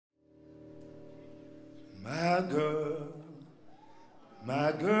My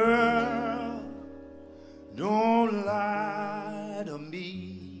girl, don't lie to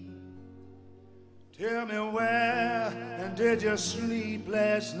me. Tell me where and did you sleep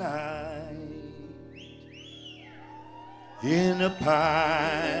last night? In the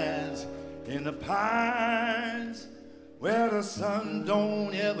pines, where the sun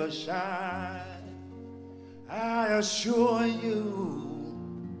don't ever shine. I assure you,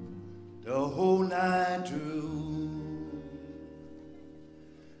 the whole night through.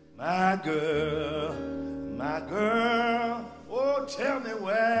 My girl, oh, tell me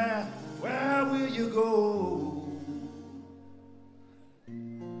where will you go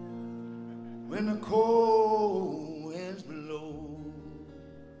when the cold winds blow?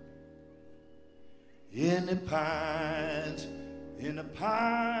 In the pines,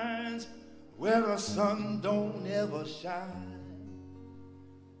 where the sun don't ever shine.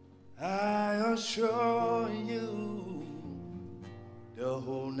 I assure you, the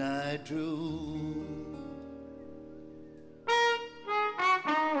whole night through.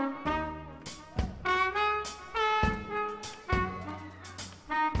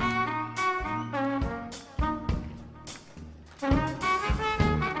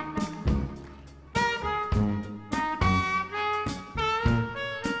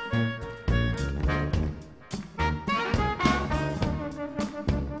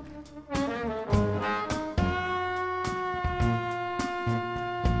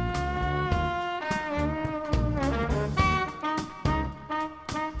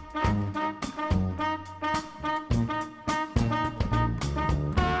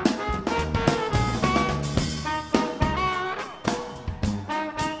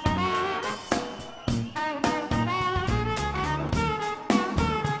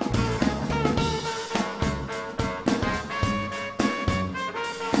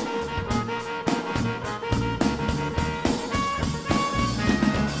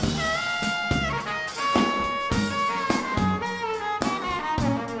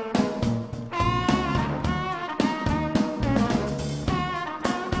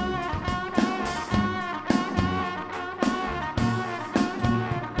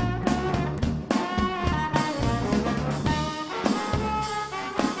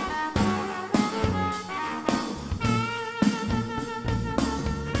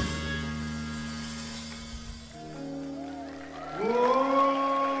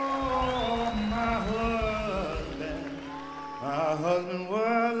 My husband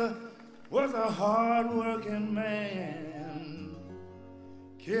was a hard-working man.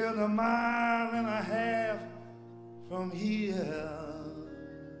 Killed 1.5 miles from here.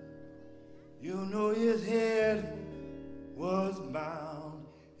 You know his head was bound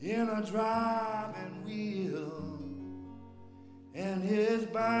in a driving wheel, and his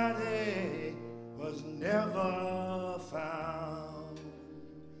body was never found.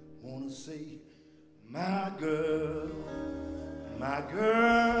 Wanna say, my girl,